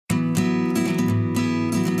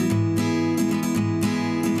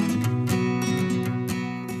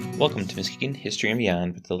Welcome to Muskegon History and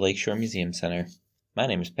Beyond with the Lakeshore Museum Center. My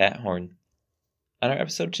name is Pat Horn. On our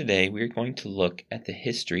episode today, we are going to look at the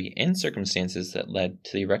history and circumstances that led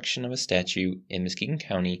to the erection of a statue in Muskegon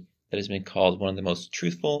County that has been called one of the most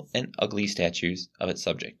truthful and ugly statues of its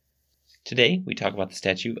subject. Today, we talk about the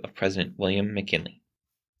statue of President William McKinley.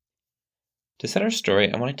 To set our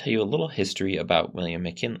story, I want to tell you a little history about William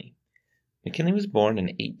McKinley. McKinley was born in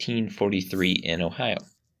 1843 in Ohio.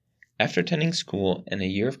 After attending school and a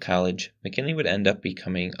year of college, McKinley would end up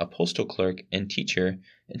becoming a postal clerk and teacher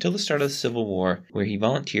until the start of the Civil War, where he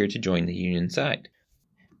volunteered to join the Union side.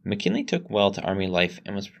 McKinley took well to Army life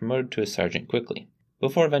and was promoted to a sergeant quickly,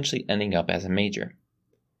 before eventually ending up as a major.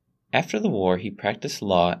 After the war, he practiced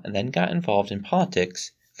law and then got involved in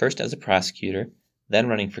politics, first as a prosecutor, then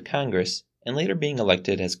running for Congress, and later being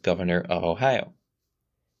elected as governor of Ohio.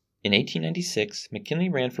 In 1896, McKinley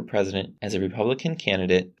ran for president as a Republican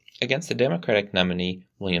candidate against the Democratic nominee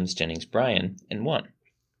William Jennings Bryan and won.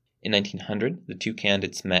 In 1900, the two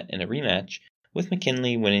candidates met in a rematch, with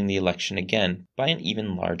McKinley winning the election again by an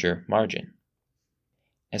even larger margin.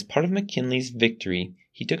 As part of McKinley's victory,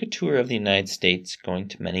 he took a tour of the United States, going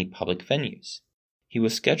to many public venues. He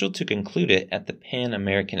was scheduled to conclude it at the Pan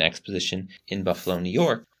American Exposition in Buffalo, New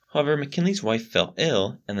York. However, McKinley's wife fell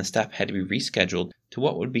ill, and the stop had to be rescheduled to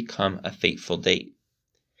what would become a fateful date.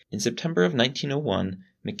 In September of 1901,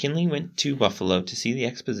 McKinley went to Buffalo to see the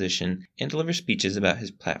exposition and deliver speeches about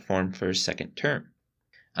his platform for his second term.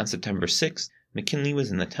 On September 6th, McKinley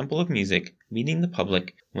was in the Temple of Music meeting the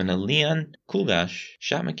public when a Leon Czolgosz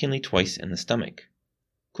shot McKinley twice in the stomach.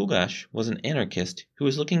 Czolgosz was an anarchist who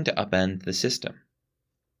was looking to upend the system.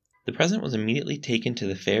 The president was immediately taken to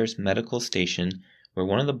the fair's medical station, where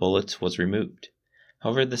one of the bullets was removed.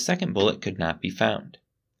 However, the second bullet could not be found.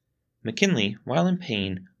 McKinley, while in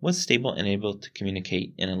pain, was stable and able to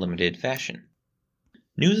communicate in a limited fashion.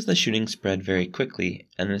 News of the shooting spread very quickly,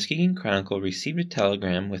 and the Muskegon Chronicle received a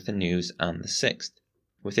telegram with the news on the 6th.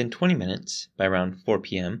 Within 20 minutes, by around 4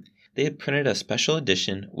 p.m., they had printed a special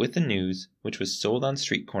edition with the news, which was sold on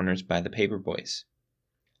street corners by the paper boys.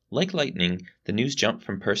 Like lightning, the news jumped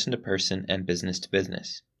from person to person and business to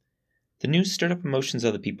business. The news stirred up emotions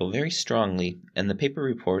of the people very strongly, and the paper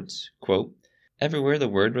reports, quote, "Everywhere the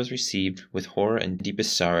word was received with horror and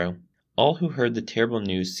deepest sorrow. All who heard the terrible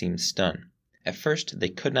news seemed stunned. At first they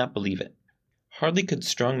could not believe it. Hardly could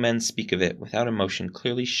strong men speak of it without emotion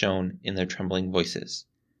clearly shown in their trembling voices.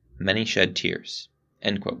 Many shed tears."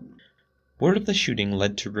 End quote. Word of the shooting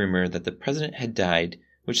led to rumor that the president had died,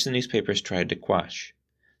 which the newspapers tried to quash.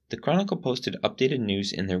 The Chronicle posted updated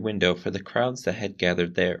news in their window for the crowds that had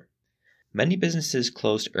gathered there. Many businesses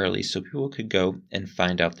closed early so people could go and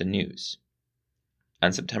find out the news.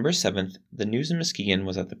 On September 7th, the news in Muskegon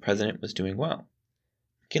was that the president was doing well.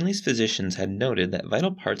 McKinley's physicians had noted that vital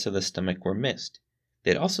parts of the stomach were missed. They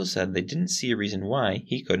had also said they didn't see a reason why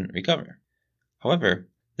he couldn't recover. However,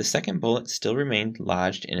 the second bullet still remained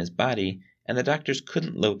lodged in his body, and the doctors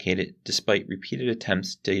couldn't locate it despite repeated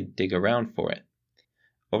attempts to dig around for it.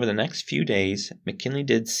 Over the next few days, McKinley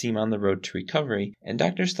did seem on the road to recovery, and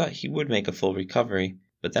doctors thought he would make a full recovery,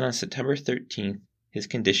 but then on September 13th, his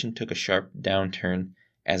condition took a sharp downturn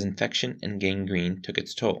as infection and gangrene took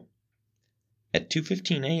its toll. At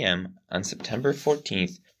 2:15 a.m. on September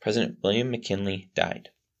 14th, President William McKinley died.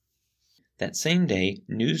 That same day,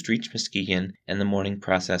 news reached Muskegon and the mourning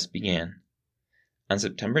process began. On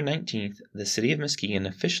September 19th, the city of Muskegon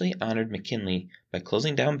officially honored McKinley by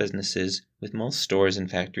closing down businesses, with most stores and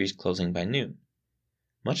factories closing by noon.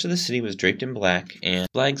 Much of the city was draped in black and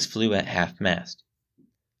flags flew at half-mast.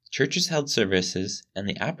 Churches held services, and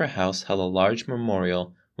the Opera House held a large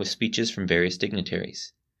memorial with speeches from various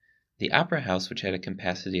dignitaries. The Opera House, which had a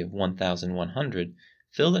capacity of 1,100,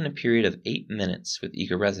 filled in a period of 8 minutes with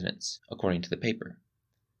eager residents, according to the paper.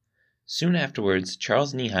 Soon afterwards,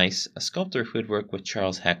 Charles Niehaus, a sculptor who had worked with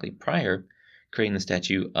Charles Hackley prior, creating the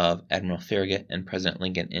statue of Admiral Farragut and President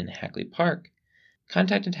Lincoln in Hackley Park,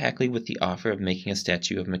 contacted Hackley with the offer of making a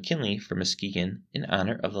statue of McKinley for Muskegon in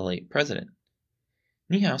honor of the late president.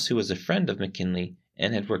 Niehaus, who was a friend of McKinley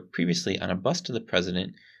and had worked previously on a bust of the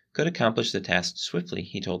president, could accomplish the task swiftly,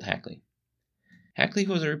 he told Hackley. Hackley,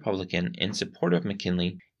 who was a Republican in support of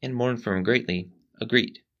McKinley and mourned for him greatly,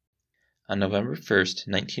 agreed. On November 1st,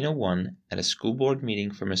 1901, at a school board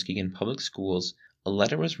meeting for Muskegon Public Schools, a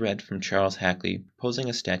letter was read from Charles Hackley proposing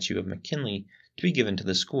a statue of McKinley to be given to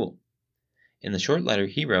the school. In the short letter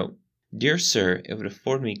he wrote, "Dear Sir, it would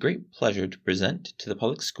afford me great pleasure to present to the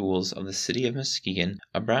public schools of the city of Muskegon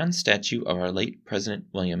a bronze statue of our late President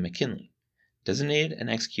William McKinley, designated and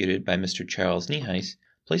executed by Mr. Charles Niehaus,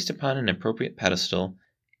 placed upon an appropriate pedestal,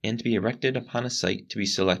 and to be erected upon a site to be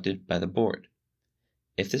selected by the board.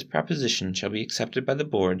 If this proposition shall be accepted by the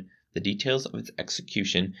board, the details of its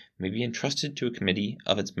execution may be entrusted to a committee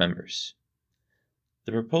of its members.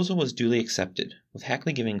 The proposal was duly accepted, with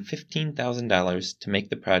Hackley giving $15,000 to make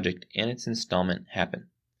the project and its installment happen.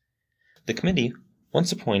 The committee,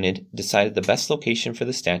 once appointed, decided the best location for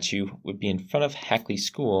the statue would be in front of Hackley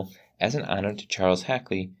School as an honor to Charles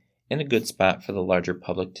Hackley and a good spot for the larger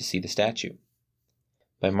public to see the statue.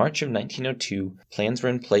 By March of 1902, plans were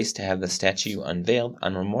in place to have the statue unveiled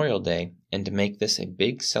on Memorial Day and to make this a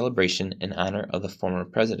big celebration in honor of the former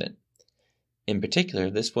president. In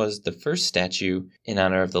particular, this was the first statue in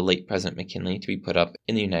honor of the late President McKinley to be put up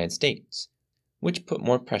in the United States, which put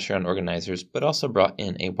more pressure on organizers but also brought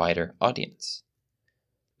in a wider audience.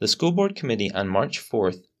 The school board committee on March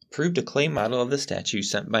 4th approved a clay model of the statue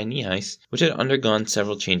sent by Niehuys, which had undergone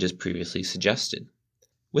several changes previously suggested.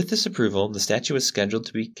 With this approval, the statue was scheduled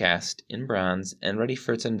to be cast in bronze and ready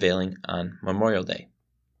for its unveiling on Memorial Day.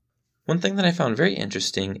 One thing that I found very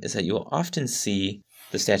interesting is that you will often see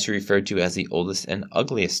the statue referred to as the oldest and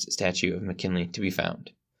ugliest statue of McKinley to be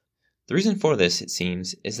found. The reason for this, it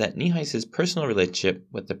seems, is that Niehuys' personal relationship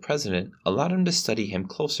with the president allowed him to study him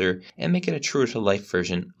closer and make it a truer-to-life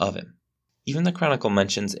version of him. Even the Chronicle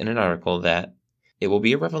mentions in an article that it will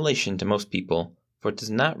be a revelation to most people, for it does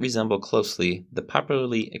not resemble closely the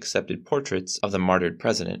popularly accepted portraits of the martyred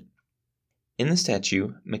president. In the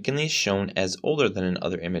statue, McKinley is shown as older than in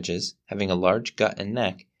other images, having a large gut and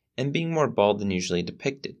neck, and being more bald than usually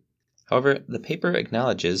depicted. However, the paper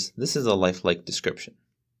acknowledges this is a lifelike description.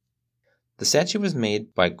 The statue was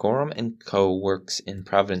made by Gorham & Co. Works in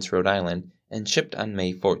Providence, Rhode Island, and shipped on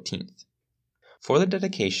May 14th. For the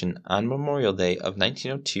dedication on Memorial Day of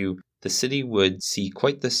 1902, the city would see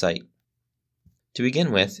quite the sight. To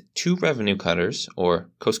begin with, 2 revenue cutters, or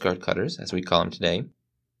Coast Guard cutters as we call them today,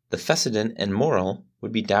 the Fessenden and Morrill,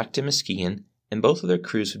 would be docked in Muskegon, and both of their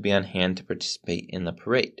crews would be on hand to participate in the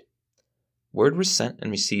parade. Word was sent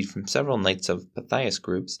and received from several Knights of Pythias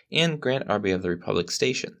groups and Grand Army of the Republic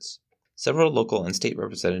stations. Several local and state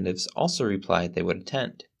representatives also replied they would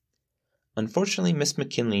attend. Unfortunately, Miss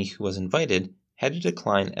McKinley, who was invited, had to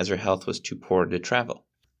decline as her health was too poor to travel.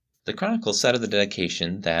 The Chronicle said of the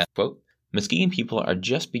dedication that, quote, Muskegon people are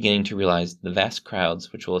just beginning to realize the vast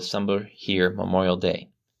crowds which will assemble here Memorial Day.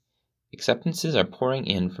 Acceptances are pouring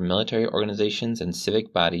in from military organizations and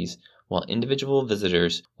civic bodies, while individual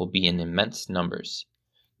visitors will be in immense numbers.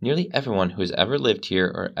 Nearly everyone who has ever lived here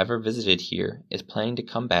or ever visited here is planning to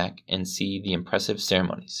come back and see the impressive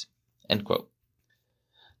ceremonies. End quote.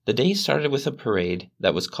 The day started with a parade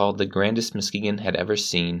that was called the grandest Muskegon had ever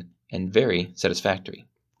seen and very satisfactory.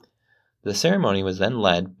 The ceremony was then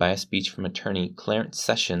led by a speech from attorney Clarence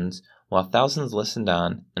Sessions, while thousands listened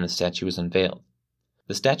on and the statue was unveiled.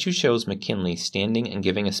 The statue shows McKinley standing and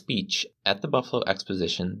giving a speech at the Buffalo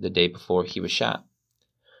Exposition the day before he was shot.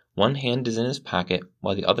 One hand is in his pocket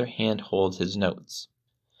while the other hand holds his notes.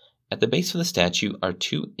 At the base of the statue are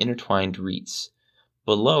 2 intertwined wreaths,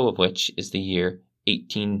 below of which is the year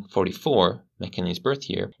 1844, McKinley's birth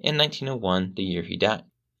year, and 1901, the year he died.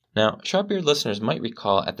 Now, sharp-eared listeners might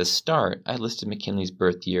recall at the start I listed McKinley's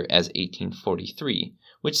birth year as 1843,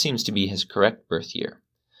 which seems to be his correct birth year.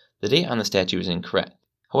 The date on the statue is incorrect.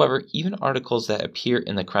 However, even articles that appear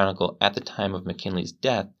in the Chronicle at the time of McKinley's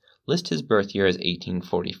death list his birth year as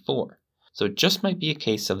 1844, so it just might be a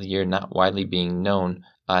case of the year not widely being known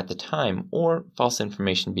at the time, or false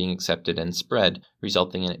information being accepted and spread,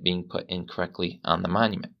 resulting in it being put incorrectly on the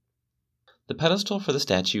monument. The pedestal for the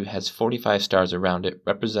statue has 45 stars around it,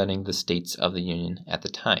 representing the states of the Union at the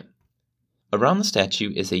time. Around the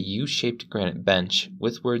statue is a U-shaped granite bench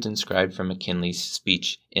with words inscribed from McKinley's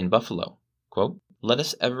speech in Buffalo. Quote, Let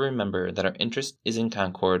us ever remember that our interest is in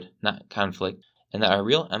concord, not conflict, and that our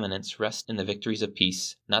real eminence rests in the victories of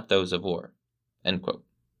peace, not those of war. End quote.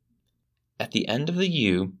 At the end of the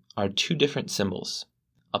U are 2 different symbols,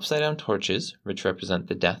 upside-down torches, which represent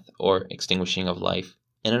the death or extinguishing of life,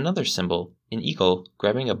 and another symbol, an eagle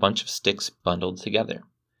grabbing a bunch of sticks bundled together.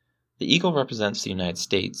 The eagle represents the United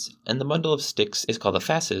States, and the bundle of sticks is called a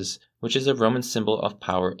fasces, which is a Roman symbol of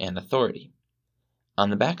power and authority. On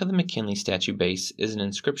the back of the McKinley statue base is an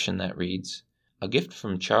inscription that reads, A gift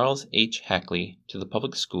from Charles H. Hackley to the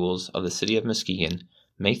public schools of the city of Muskegon,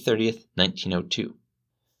 May 30th, 1902.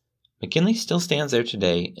 McKinley still stands there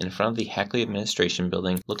today in front of the Hackley Administration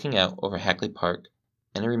Building looking out over Hackley Park,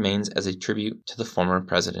 and it remains as a tribute to the former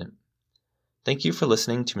president. Thank you for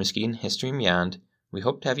listening to Muskegon History and Beyond. We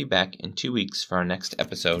hope to have you back in 2 weeks for our next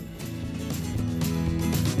episode.